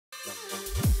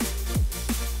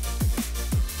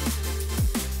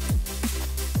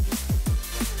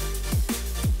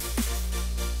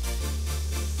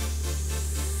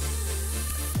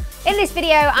In this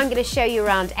video, I'm going to show you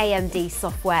around AMD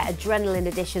software Adrenalin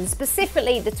Edition,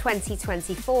 specifically the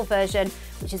 2024 version,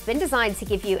 which has been designed to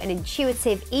give you an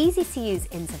intuitive, easy-to-use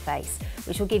interface,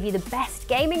 which will give you the best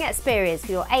gaming experience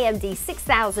for your AMD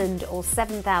 6000 or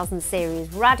 7000 series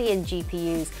Radeon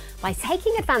GPUs by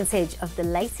taking advantage of the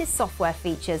latest software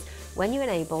features when you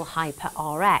enable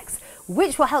HYPR-RX,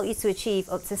 which will help you to achieve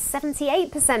up to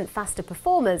 78% faster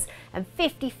performance and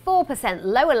 54%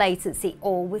 lower latency,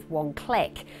 all with one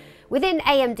click. Within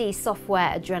AMD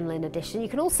software Adrenalin Edition, you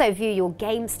can also view your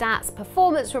game stats,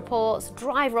 performance reports,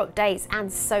 driver updates,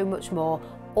 and so much more,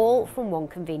 all from one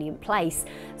convenient place.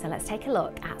 So let's take a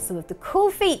look at some of the cool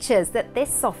features that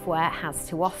this software has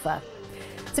to offer.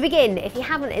 To begin, if you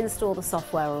haven't installed the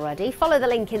software already, follow the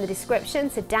link in the description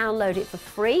to download it for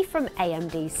free from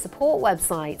AMD's support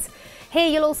website. Here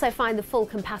you'll also find the full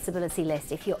compatibility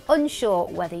list if you're unsure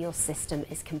whether your system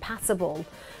is compatible.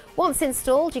 Once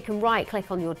installed, you can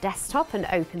right-click on your desktop and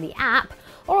open the app,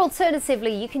 or alternatively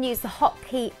you can use the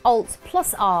hotkey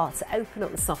Alt+R to open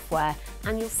up the software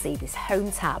and you'll see this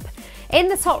Home tab. In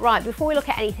the top right, before we look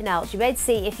at anything else, you may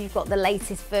see if you've got the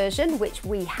latest version, which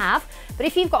we have, but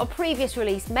if you've got a previous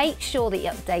release, make sure that you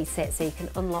update it so you can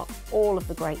unlock all of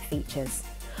the great features.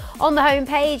 On the home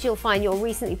page, you'll find your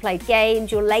recently played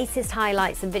games, your latest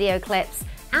highlights and video clips,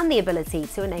 and the ability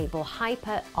to enable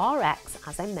HYPR-RX,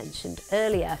 as I mentioned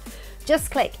earlier.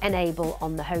 Just click Enable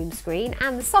on the home screen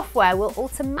and the software will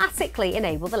automatically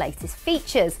enable the latest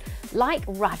features, like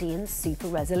Radeon Super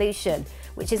Resolution,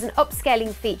 which is an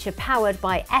upscaling feature powered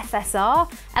by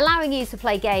FSR, allowing you to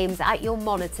play games at your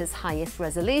monitor's highest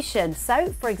resolution.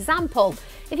 So, for example,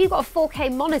 if you've got a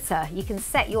 4K monitor, you can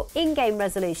set your in-game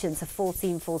resolution to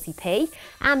 1440p,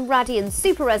 and Radeon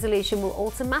Super Resolution will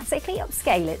automatically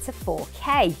upscale it to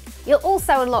 4K. You'll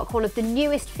also unlock one of the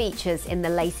newest features in the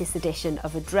latest edition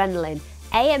of Adrenalin,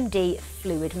 AMD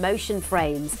Fluid Motion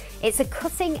Frames. It's a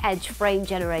cutting-edge frame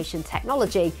generation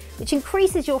technology which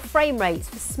increases your frame rates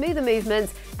for smoother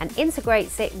movement and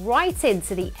integrates it right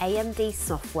into the AMD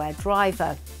software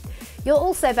driver. You'll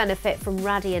also benefit from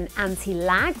Radeon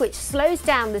Anti-Lag, which slows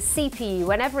down the CPU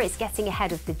whenever it's getting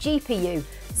ahead of the GPU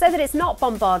so that it's not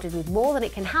bombarded with more than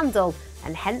it can handle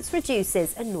and hence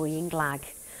reduces annoying lag.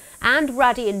 And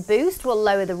Radeon Boost will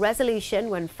lower the resolution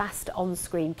when fast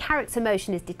on-screen character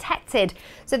motion is detected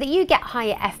so that you get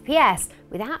higher FPS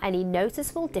without any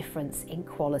noticeable difference in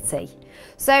quality.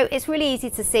 So it's really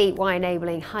easy to see why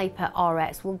enabling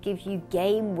HYPR-RX will give you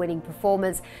game-winning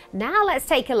performance. Now let's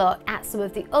take a look at some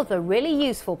of the other really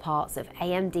useful parts of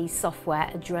AMD software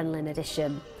Adrenalin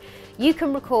Edition. You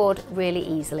can record really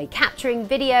easily, capturing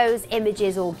videos,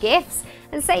 images or GIFs,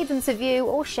 and save them to view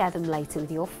or share them later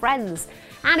with your friends.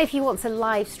 And if you want to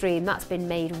live stream, that's been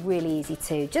made really easy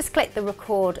too. Just click the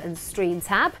Record and Stream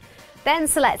tab, then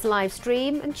select Live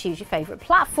Stream and choose your favourite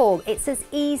platform. It's as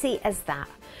easy as that.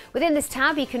 Within this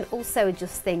tab, you can also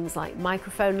adjust things like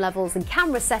microphone levels and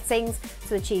camera settings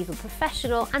to achieve a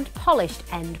professional and polished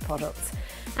end product.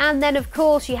 And then of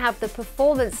course you have the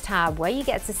Performance tab where you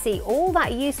get to see all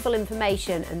that useful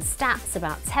information and stats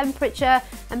about temperature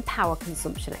and power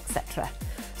consumption, etc.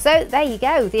 So there you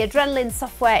go, the Adrenalin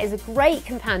software is a great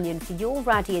companion for your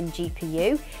Radeon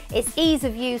GPU. Its ease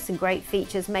of use and great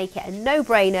features make it a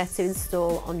no-brainer to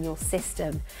install on your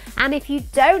system. And if you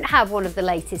don't have one of the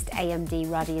latest AMD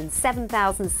Radeon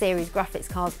 7000 series graphics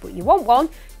cards but you want one,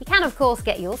 you can of course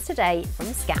get yours today from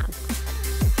Scan.